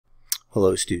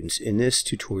Hello students, in this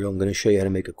tutorial I'm going to show you how to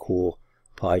make a cool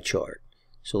pie chart.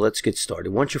 So let's get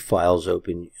started. Once your file's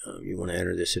open, you want to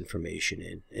enter this information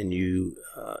in, and you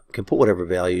can put whatever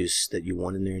values that you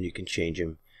want in there, and you can change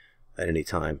them at any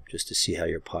time just to see how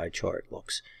your pie chart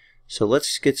looks. So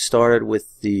let's get started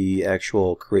with the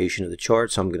actual creation of the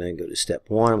chart. So I'm going to go to step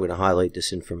 1, I'm going to highlight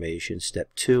this information.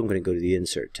 Step 2, I'm going to go to the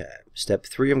Insert tab. Step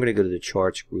 3, I'm going to go to the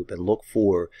Charts group and look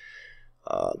for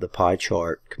the pie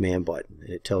chart command button, and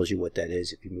it tells you what that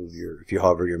is if you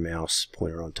hover your mouse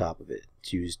pointer on top of it.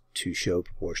 It's used to show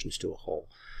proportions to a whole.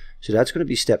 So that's going to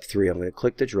be step 3. I'm going to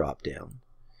click the drop down,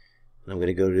 and I'm going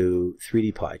to go to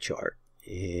 3D pie chart,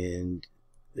 and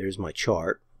there's my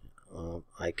chart.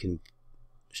 I can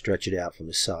stretch it out from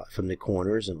the side, from the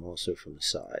corners, and also from the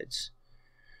sides.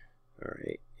 All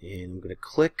right, and I'm going to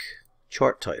click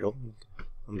chart title.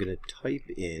 I'm going to type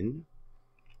in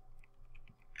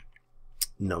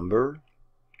number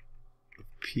of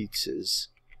pizzas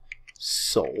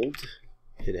sold,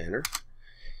 hit enter.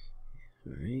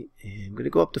 Alright, and I'm going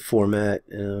to go up to format.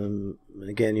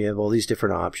 Again, you have all these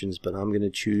different options, but I'm going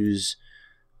to choose,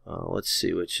 let's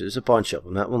see, which there's a bunch of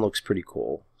them. That one looks pretty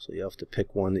cool, so you have to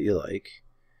pick one that you like.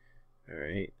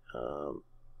 Alright,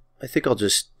 I think I'll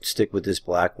just stick with this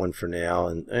black one for now,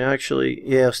 and actually,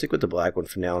 yeah, I'll stick with the black one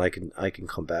for now, and I can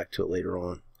come back to it later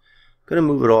on. I'm going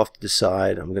to move it off to the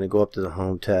side. I'm going to go up to the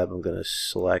Home tab. I'm going to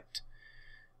select,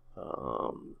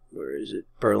 where is it?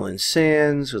 Berlin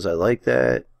Sands, because I like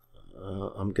that.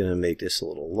 I'm going to make this a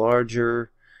little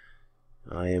larger.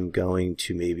 I am going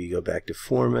to maybe go back to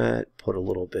format, put a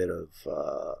little bit of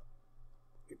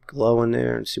glow in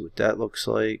there and see what that looks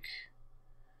like.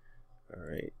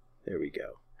 Alright, there we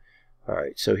go.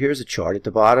 Alright, so here's a chart. At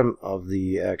the bottom of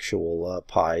the actual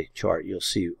pie chart, you'll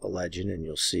see a legend, and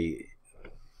you'll see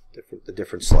the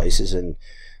different slices and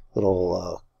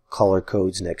little color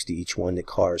codes next to each one that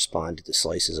correspond to the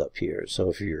slices up here. So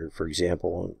if you're, for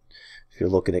example, if you're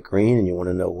looking at green and you want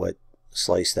to know what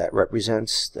slice that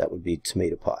represents, that would be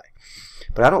tomato pie.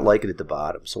 But I don't like it at the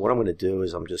bottom, so what I'm going to do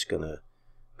is I'm just going to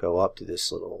go up to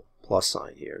this little plus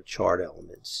sign here, chart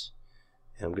elements,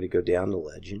 and I'm going to go down to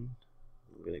legend.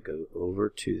 I'm going to go over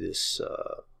to this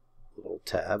little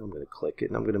tab. I'm going to click it,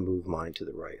 and I'm going to move mine to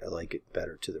the right. I like it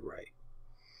better to the right.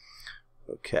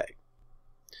 Okay,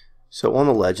 so on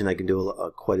the legend I can do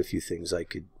quite a few things. I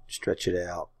could stretch it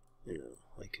out,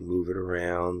 I can move it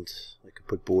around, I could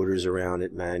put borders around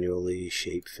it manually,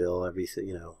 shape fill,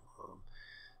 everything,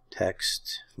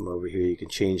 text from over here. You can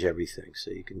change everything,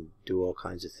 so you can do all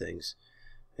kinds of things,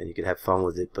 and you can have fun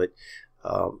with it. But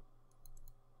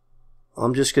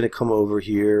I'm just going to come over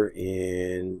here,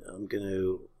 and I'm going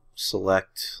to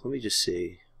select, let me just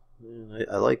see,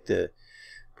 I like the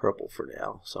purple for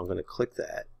now, so I'm going to click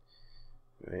that.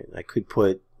 Right, I could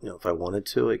put, if I wanted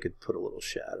to, I could put a little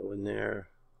shadow in there.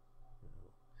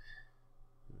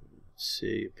 Let's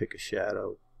see, pick a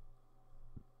shadow.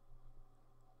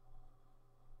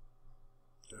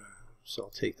 So I'll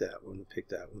take that one and pick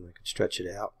that one. I could stretch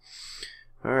it out.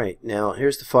 Alright, now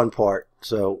here's the fun part.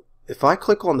 So if I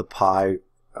click on the pie,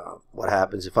 what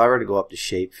happens if I were to go up to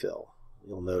shape fill?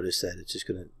 You'll notice that it's just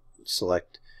going to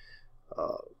select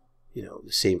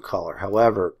the same color.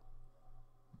 However,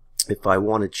 if I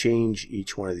want to change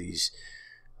each one of these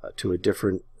to a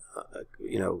different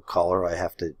color, I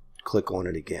have to click on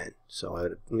it again. So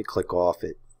let me click off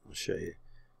it. I'll show you.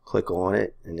 Click on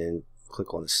it and then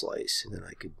click on the slice, and then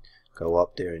I could go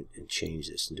up there and change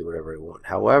this and do whatever I want.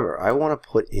 However, I want to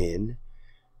put in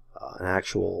an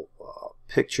actual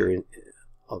picture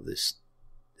of this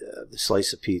the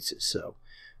slice of pizza. So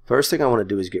first thing I want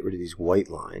to do is get rid of these white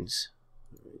lines.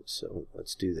 So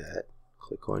let's do that.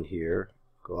 Click on here,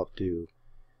 go up to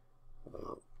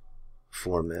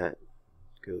format,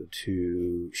 go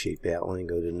to shape outline,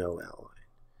 go to no outline.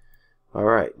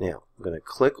 Alright, now I'm going to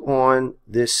click on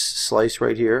this slice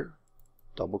right here,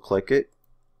 double click it,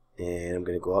 and I'm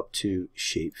going to go up to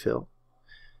shape fill,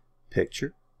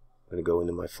 picture. I'm going to go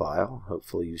into my file.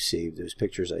 Hopefully you saved those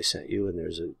pictures I sent you, and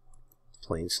there's a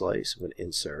plain slice. I'm going to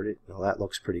insert it. Now that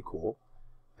looks pretty cool.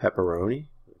 Pepperoni,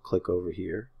 click over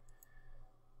here,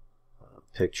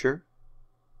 picture,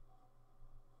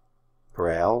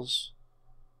 browse,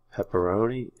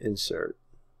 pepperoni, insert.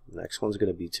 The next one's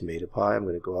going to be tomato pie. I'm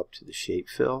going to go up to the shape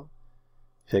fill,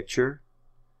 picture,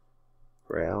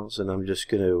 browse, and I'm just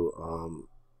going to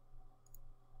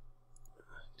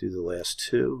do the last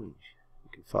two. You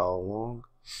can follow along.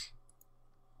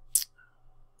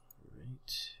 All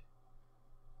right,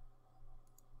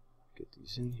 get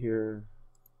these in here,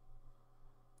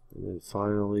 and then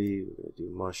finally we're going to do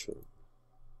mushroom.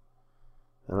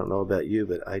 I don't know about you,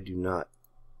 but I do not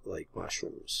like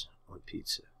mushrooms on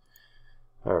pizza.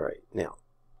 Alright, now,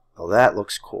 well, that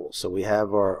looks cool. So we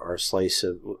have our slice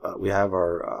of, we have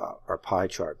our pie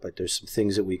chart, but there's some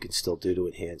things that we can still do to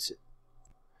enhance it.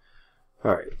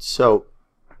 Alright, so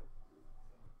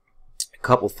a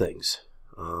couple things.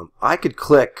 I could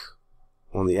click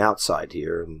on the outside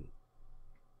here,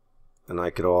 and I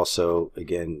could also,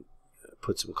 again,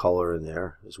 put some color in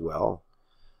there as well.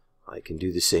 I can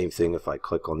do the same thing if I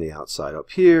click on the outside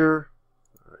up here.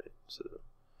 Alright, so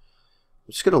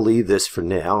I'm just going to leave this for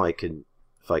now. I can,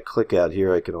 if I click out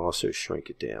here, I can also shrink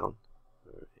it down.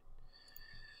 Alright.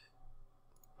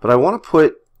 But I want to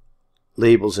put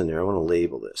labels in there. I want to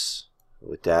label this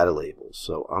with data labels.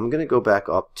 So I'm going to go back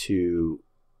up to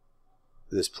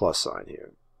this plus sign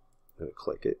here. I'm going to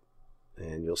click it,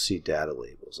 and you'll see data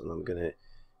labels. And I'm going to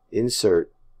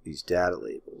insert these data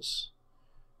labels.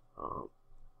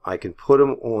 I can put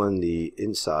them on the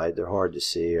inside. They're hard to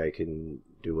see. I can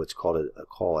do what's called a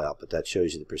call out, but that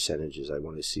shows you the percentages. I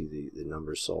want to see the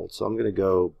numbers sold. So I'm going to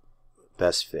go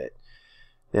best fit.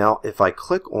 Now, if I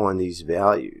click on these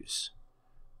values,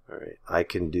 all right, I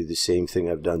can do the same thing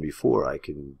I've done before. I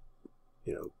can,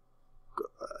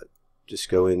 just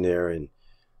go in there and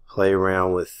play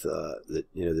around with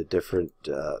the different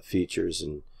features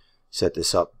and set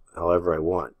this up however I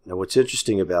want. Now, what's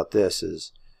interesting about this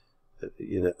is,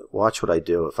 watch what I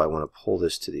do if I want to pull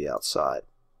this to the outside.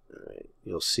 All right,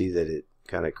 you'll see that it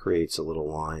kind of creates a little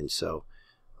line. So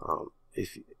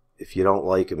if you don't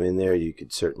like them in there, you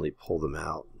could certainly pull them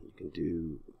out. You can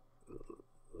do.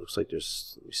 Looks like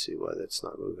there's. Let me see why that's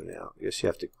not moving out. I guess you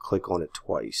have to click on it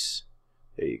twice.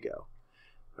 There you go.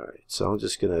 All right, so I'm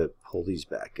just going to pull these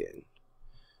back in.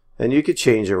 And you could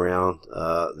change around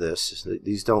this.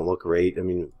 These don't look great. I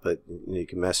mean, but you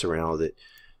can mess around with it.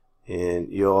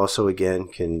 And you also, again,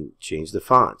 can change the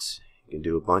fonts. You can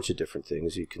do a bunch of different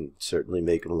things. You can certainly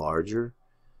make them larger.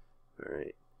 All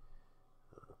right.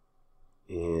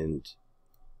 And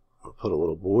I'll put a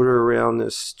little border around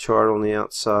this chart on the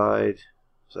outside.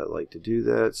 So I like to do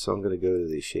that. So I'm going to go to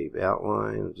the shape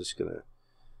outline. I'm just going to,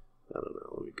 I don't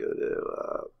know, let me go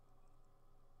to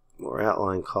more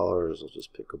outline colors. I'll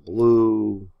just pick a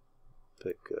blue,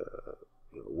 pick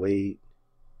weight.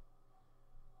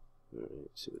 All right,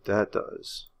 see what that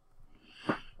does.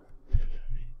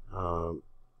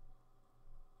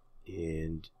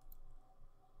 And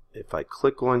if I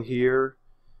click on here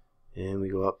and we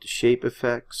go up to shape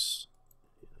effects,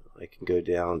 I can go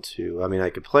down to, I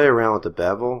could play around with the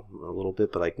bevel a little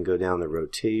bit, but I can go down to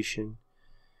rotation,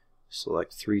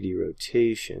 select 3D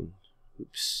rotation.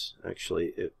 Oops,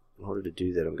 actually, in order to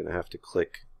do that, I'm going to have to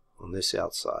click on this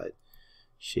outside,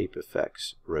 shape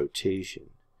effects, rotation.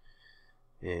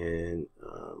 And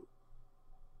I'm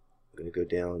going to go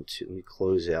down to, let me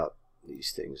close out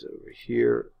these things over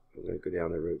here. I'm going to go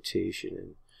down to rotation,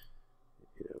 and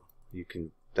you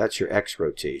can, that's your X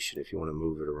rotation if you want to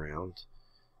move it around.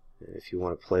 And if you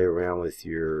want to play around with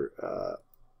your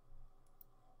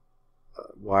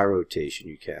Y rotation,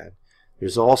 you can.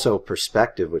 There's also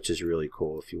perspective, which is really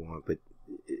cool if you want, but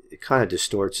it kind of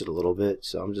distorts it a little bit.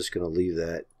 So I'm just going to leave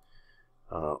that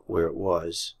where it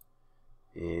was.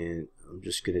 And I'm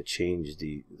just going to change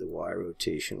the Y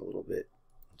rotation a little bit.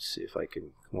 Let's see if I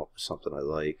can come up with something I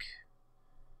like.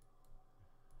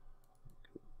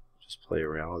 Just play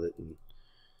around with it, and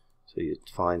so you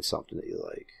find something that you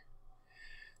like.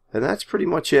 And that's pretty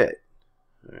much it.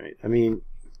 All right. I mean,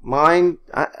 mine,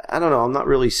 I don't know. I'm not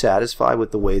really satisfied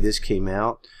with the way this came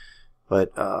out,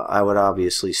 but I would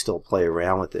obviously still play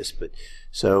around with this. But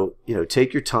so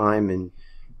take your time and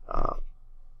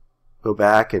go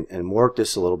back and work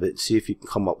this a little bit and see if you can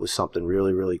come up with something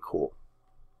really, really cool.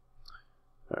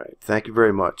 All right. Thank you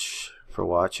very much for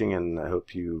watching, and I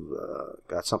hope you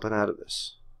got something out of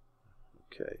this.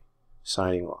 Okay.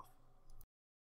 Signing off.